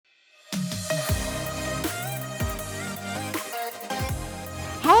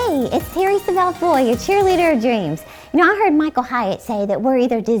Hey, it's Terry Savelle Foy, your cheerleader of dreams. You know, I heard Michael Hyatt say that we're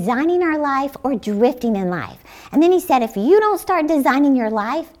either designing our life or drifting in life. And then he said, if you don't start designing your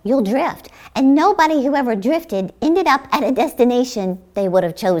life, you'll drift. And nobody who ever drifted ended up at a destination they would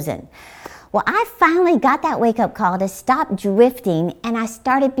have chosen. Well, I finally got that wake-up call to stop drifting, and I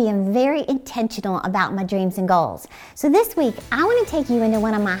started being very intentional about my dreams and goals. So this week, I want to take you into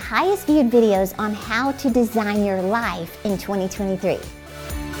one of my highest viewed videos on how to design your life in 2023.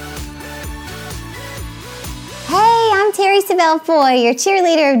 Hey, I'm Terry Savelle Foy, your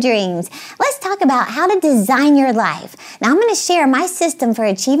cheerleader of dreams. Let's talk about how to design your life. Now, I'm going to share my system for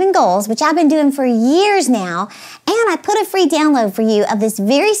achieving goals, which I've been doing for years now, and I put a free download for you of this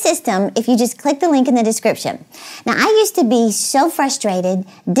very system if you just click the link in the description. Now, I used to be so frustrated,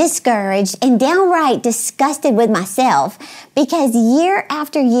 discouraged, and downright disgusted with myself because year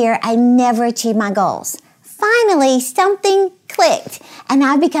after year, I never achieved my goals. Finally, something clicked, and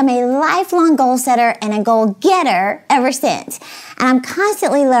I've become a lifelong goal setter and a goal getter ever since. And I'm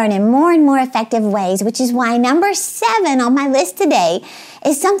constantly learning more and more effective ways, which is why number 7 on my list today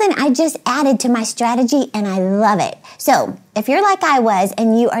is something I just added to my strategy, and I love it. So if you're like I was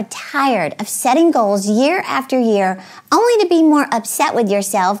and you are tired of setting goals year after year only to be more upset with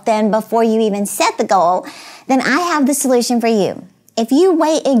yourself than before you even set the goal, then I have the solution for you. If you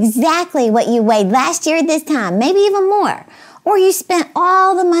weigh exactly what you weighed last year at this time, maybe even more, or you spent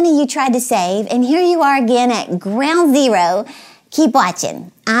all the money you tried to save, and here you are again at ground zero, keep watching.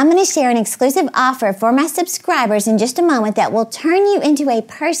 I'm going to share an exclusive offer for my subscribers in just a moment that will turn you into a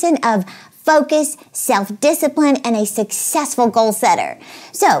person of focus, self-discipline, and a successful goal setter.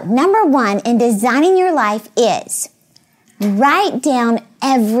 So, number 1 in designing your life is write down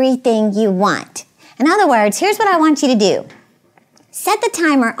everything you want. In other words, here's what I want you to do. Set the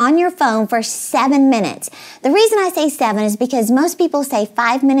timer on your phone for 7 minutes. The reason I say 7 is because most people say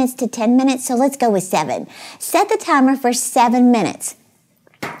 5 minutes to 10 minutes, so let's go with 7. Set the timer for 7 minutes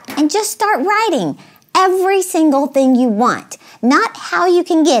and just start writing every single thing you want. Not how you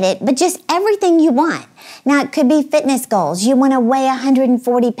can get it, but just everything you want. Now, it could be fitness goals. You want to weigh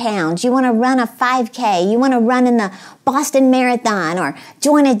 140 pounds. You want to run a 5K. You want to run in the Boston Marathon, or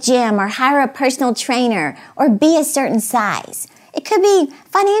join a gym, or hire a personal trainer, or be a certain size. It could be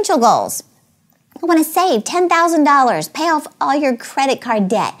financial goals. You want to save $10,000, pay off all your credit card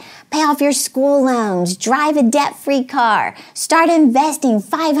debt, pay off your school loans, drive a debt-free car, start investing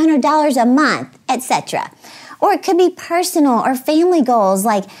 $500 a month, etc. Or it could be personal or family goals,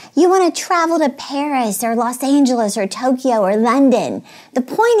 like you want to travel to Paris or Los Angeles or Tokyo or London. The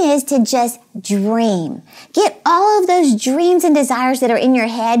point is to just dream. Get all of those dreams and desires that are in your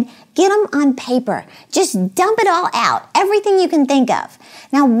head, get them on paper. Just dump it all out, everything you can think of.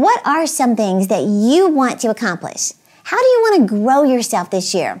 Now, what are some things that you want to accomplish? How do you want to grow yourself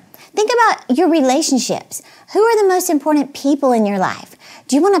this year? Think about your relationships. Who are the most important people in your life?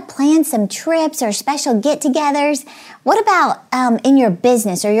 Do you want to plan some trips or special get-togethers? What about in your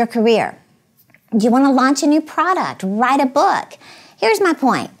business or your career? Do you want to launch a new product, write a book? Here's my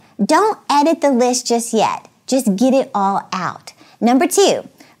point. Don't edit the list just yet. Just get it all out. Number 2,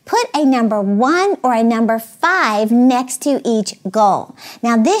 put a number 1 or a number 5 next to each goal.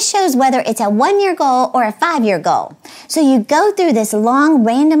 Now, this shows whether it's a 1-year goal or a 5-year goal. So you go through this long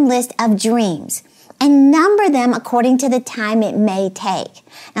random list of dreams and number them according to the time it may take.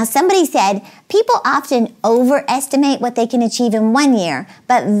 Now, somebody said, people often overestimate what they can achieve in 1 year,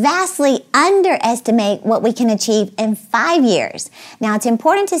 but vastly underestimate what we can achieve in 5 years. Now, it's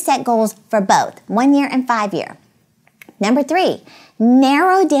important to set goals for both 1 year and 5 year. Number 3,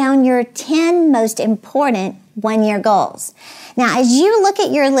 narrow down your 10 most important 1-year goals. Now, as you look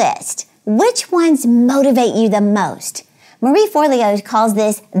at your list, which ones motivate you the most? Marie Forleo calls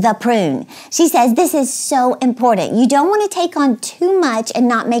this the prune. She says this is so important. You don't want to take on too much and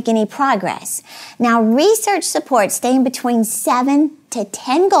not make any progress. Now, research supports staying between 7 to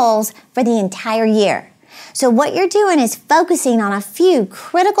 10 goals for the entire year. So what you're doing is focusing on a few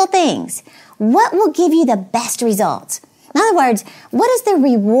critical things. What will give you the best results? In other words, what is the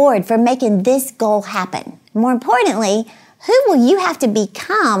reward for making this goal happen? More importantly, who will you have to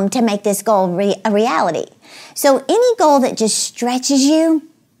become to make this goal a reality? So any goal that just stretches you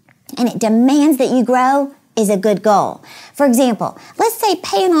and it demands that you grow is a good goal. For example, let's say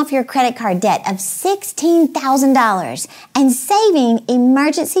paying off your credit card debt of $16,000 and saving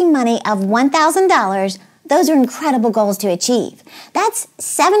emergency money of $1,000. Those are incredible goals to achieve. That's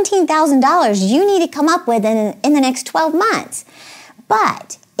 $17,000 you need to come up with in the next 12 months.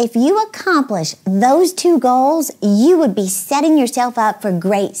 But if you accomplish those 2 goals, you would be setting yourself up for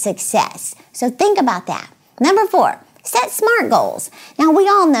great success. So think about that. Number 4, Set SMART goals. Now, we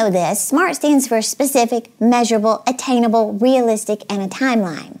all know this. SMART stands for specific, measurable, attainable, realistic, and a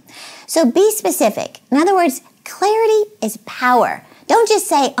timeline. So be specific. In other words, clarity is power. Don't just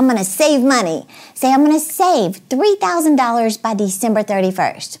say, I'm going to save money. Say, I'm going to save $3,000 by December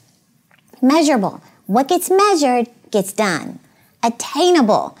 31st. Measurable. What gets measured gets done.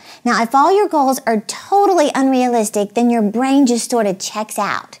 Attainable. Now, if all your goals are totally unrealistic, then your brain just sort of checks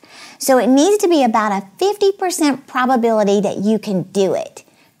out. So it needs to be about a 50% probability that you can do it.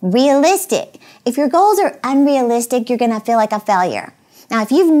 Realistic. If your goals are unrealistic, you're going to feel like a failure. Now, if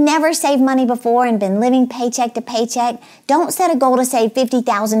you've never saved money before and been living paycheck to paycheck, don't set a goal to save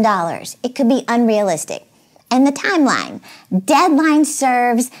 $50,000. It could be unrealistic. And the timeline. Deadline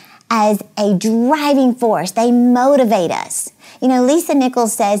serves as a driving force. They motivate us. You know, Lisa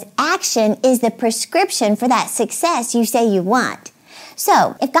Nichols says, action is the prescription for that success you say you want.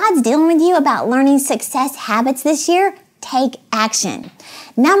 So, if God's dealing with you about learning success habits this year, take action.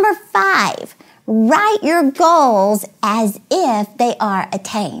 Number 5, write your goals as if they are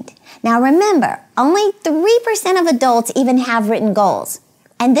attained. Now remember, only 3% of adults even have written goals.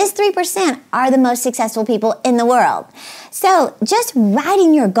 And this 3% are the most successful people in the world. So just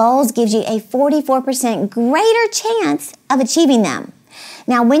writing your goals gives you a 44% greater chance of achieving them.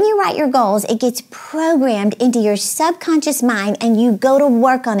 Now, when you write your goals, it gets programmed into your subconscious mind and you go to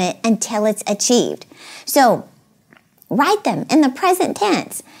work on it until it's achieved. So, write them in the present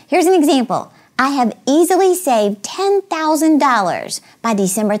tense. Here's an example. I have easily saved $10,000 by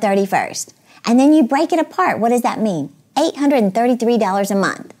December 31st. And then you break it apart. What does that mean? $833 a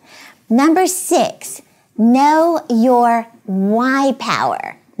month. Number 6, know your why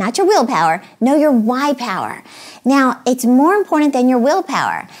power. Not your willpower, know your why power. Now, it's more important than your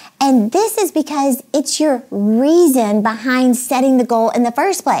willpower. And this is because it's your reason behind setting the goal in the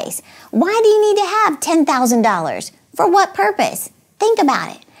first place. Why do you need to have $10,000? For what purpose? Think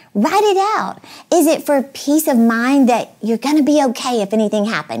about it. Write it out. Is it for peace of mind that you're going to be okay if anything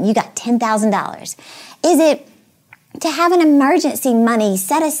happened? You got $10,000. Is it to have an emergency money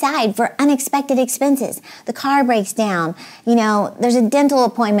set aside for unexpected expenses? The car breaks down, there's a dental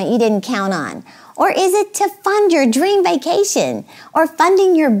appointment you didn't count on. Or is it to fund your dream vacation or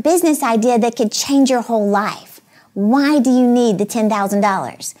funding your business idea that could change your whole life? Why do you need the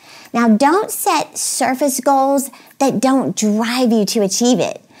 $10,000? Now, don't set surface goals that don't drive you to achieve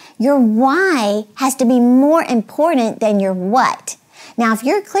it. Your why has to be more important than your what. Now, if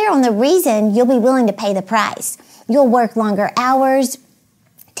you're clear on the reason, you'll be willing to pay the price. You'll work longer hours,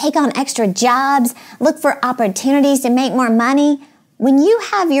 take on extra jobs, look for opportunities to make more money. When you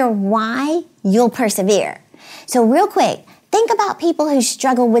have your why, you'll persevere. So real quick, think about people who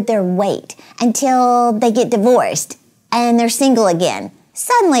struggle with their weight until they get divorced and they're single again.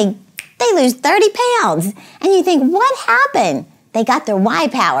 Suddenly, they lose 30 pounds. And you think, what happened? They got their why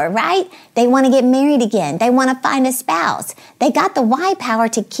power, right? They want to get married again. They want to find a spouse. They got the why power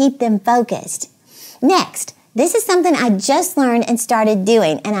to keep them focused. Next, this is something I just learned and started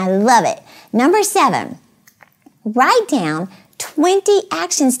doing, and I love it. Number 7, write down 20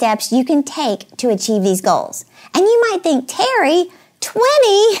 action steps you can take to achieve these goals. And you might think, Terry,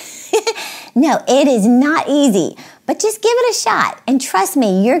 20? No, it is not easy. But just give it a shot. And trust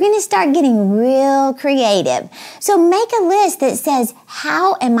me, you're going to start getting real creative. So make a list that says,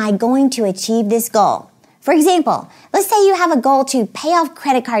 how am I going to achieve this goal? For example, let's say you have a goal to pay off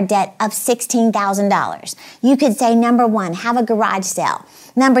credit card debt of $16,000. You could say, number 1, have a garage sale.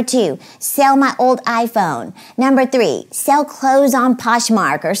 Number 2, sell my old iPhone. Number 3, sell clothes on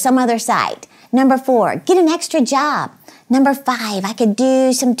Poshmark or some other site. Number 4, get an extra job. Number 5, I could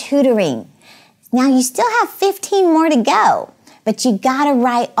do some tutoring. Now you still have 15 more to go, but you gotta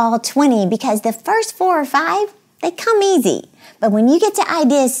write all 20 because the first 4 or 5, they come easy. But when you get to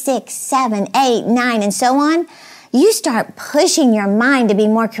ideas 6, 7, 8, 9, and so on, you start pushing your mind to be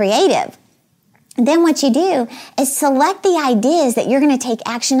more creative. And then what you do is select the ideas that you're going to take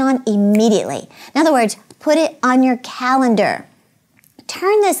action on immediately. In other words, put it on your calendar.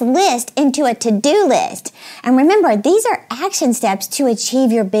 Turn this list into a to-do list. And remember, these are action steps to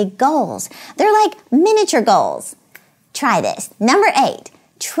achieve your big goals. They're like miniature goals. Try this. Number 8,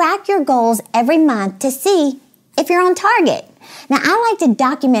 track your goals every month to see if you're on target. Now, I like to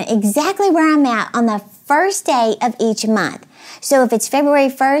document exactly where I'm at on the first day of each month. So if it's February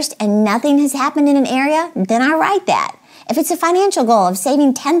 1st and nothing has happened in an area, then I write that. If it's a financial goal of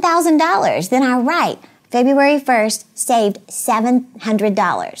saving $10,000, then I write February 1st, saved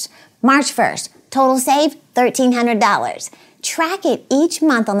 $700. March 1st, total saved $1,300. Track it each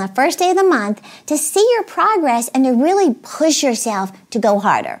month on the first day of the month to see your progress and to really push yourself to go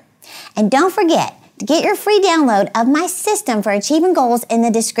harder. And don't forget get your free download of my system for achieving goals in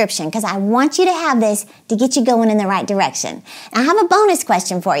the description because I want you to have this to get you going in the right direction. Now, I have a bonus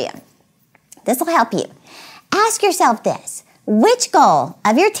question for you. This will help you. Ask yourself this. Which goal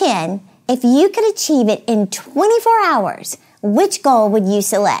of your 10, if you could achieve it in 24 hours, which goal would you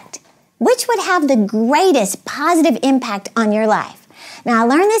select? Which would have the greatest positive impact on your life? Now, I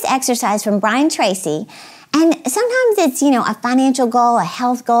learned this exercise from Brian Tracy, and sometimes it's, a financial goal, a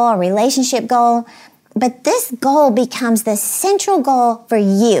health goal, a relationship goal, but this goal becomes the central goal for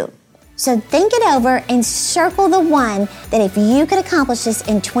you. So think it over and circle the one that if you could accomplish this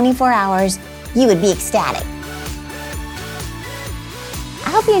in 24 hours, you would be ecstatic. I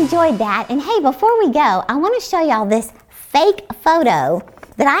hope you enjoyed that. And hey, before we go, I want to show y'all this fake photo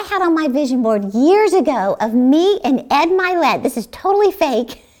that I had on my vision board years ago of me and Ed Mylett. This is totally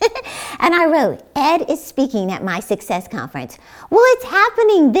fake. And I wrote, Ed is speaking at my success conference. Well, it's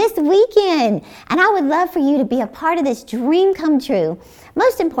happening this weekend. And I would love for you to be a part of this dream come true.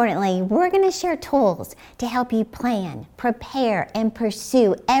 Most importantly, we're going to share tools to help you plan, prepare, and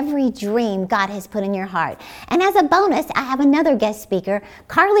pursue every dream God has put in your heart. And as a bonus, I have another guest speaker,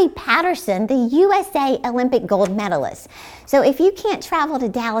 Carly Patterson, the USA Olympic gold medalist. So if you can't travel to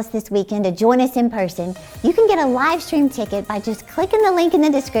Dallas this weekend to join us in person, you can get a live stream ticket by just clicking the link in the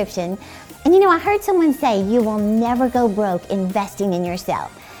description. And I heard someone say you will never go broke investing in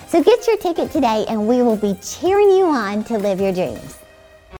yourself. So get your ticket today and we will be cheering you on to live your dreams.